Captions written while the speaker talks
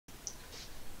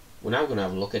We're now going to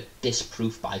have a look at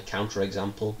disproof by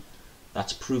counterexample.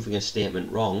 That's proving a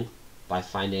statement wrong by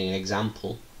finding an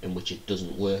example in which it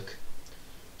doesn't work.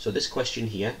 So this question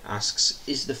here asks,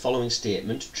 is the following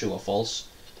statement true or false?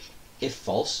 If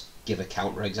false, give a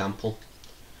counterexample.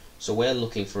 So we're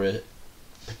looking for a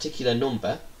particular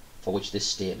number for which this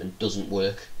statement doesn't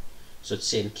work. So it's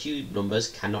saying cube numbers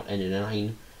cannot end in a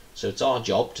 9. So it's our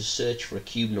job to search for a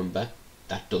cube number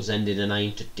that does end in a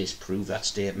 9 to disprove that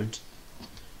statement.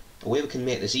 The way we can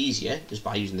make this easier is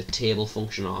by using the table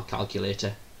function on our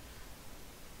calculator.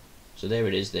 So there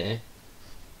it is there.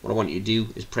 What I want you to do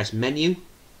is press menu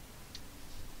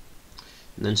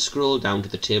and then scroll down to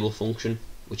the table function,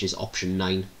 which is option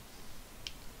 9.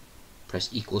 Press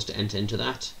equals to enter into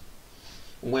that.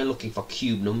 And we're looking for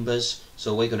cube numbers,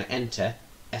 so we're going to enter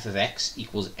f of x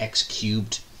equals x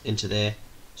cubed into there.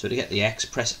 So to get the x,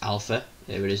 press alpha,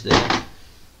 there it is there.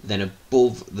 Then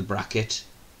above the bracket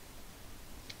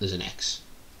there's an x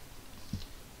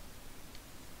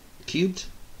cubed.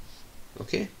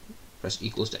 Okay, press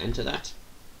equals to enter that.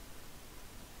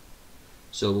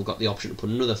 So we've got the option to put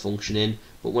another function in,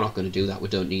 but we're not going to do that, we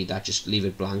don't need that, just leave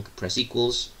it blank, press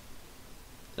equals.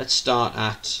 Let's start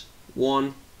at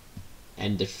 1,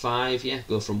 end at 5, yeah,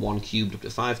 go from 1 cubed up to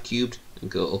 5 cubed,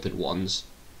 and go up in ones.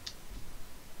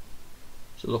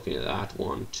 So looking at that,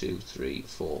 1, 2, 3,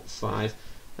 4, 5,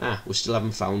 we still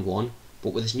haven't found 1,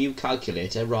 but with this new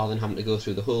calculator, rather than having to go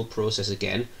through the whole process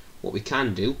again, what we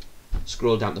can do,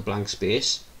 scroll down to blank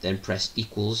space, then press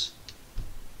equals.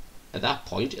 At that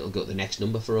point it'll go to the next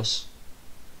number for us.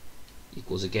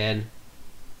 Equals again,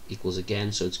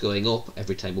 so it's going up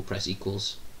every time we press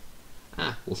equals.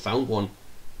 We found one,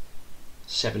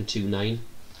 729.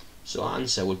 So our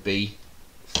answer would be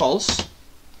false,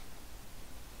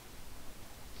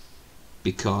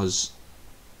 because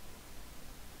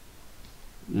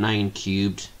 9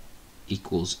 cubed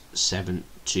equals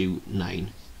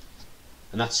 729.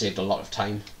 And that saved a lot of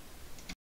time.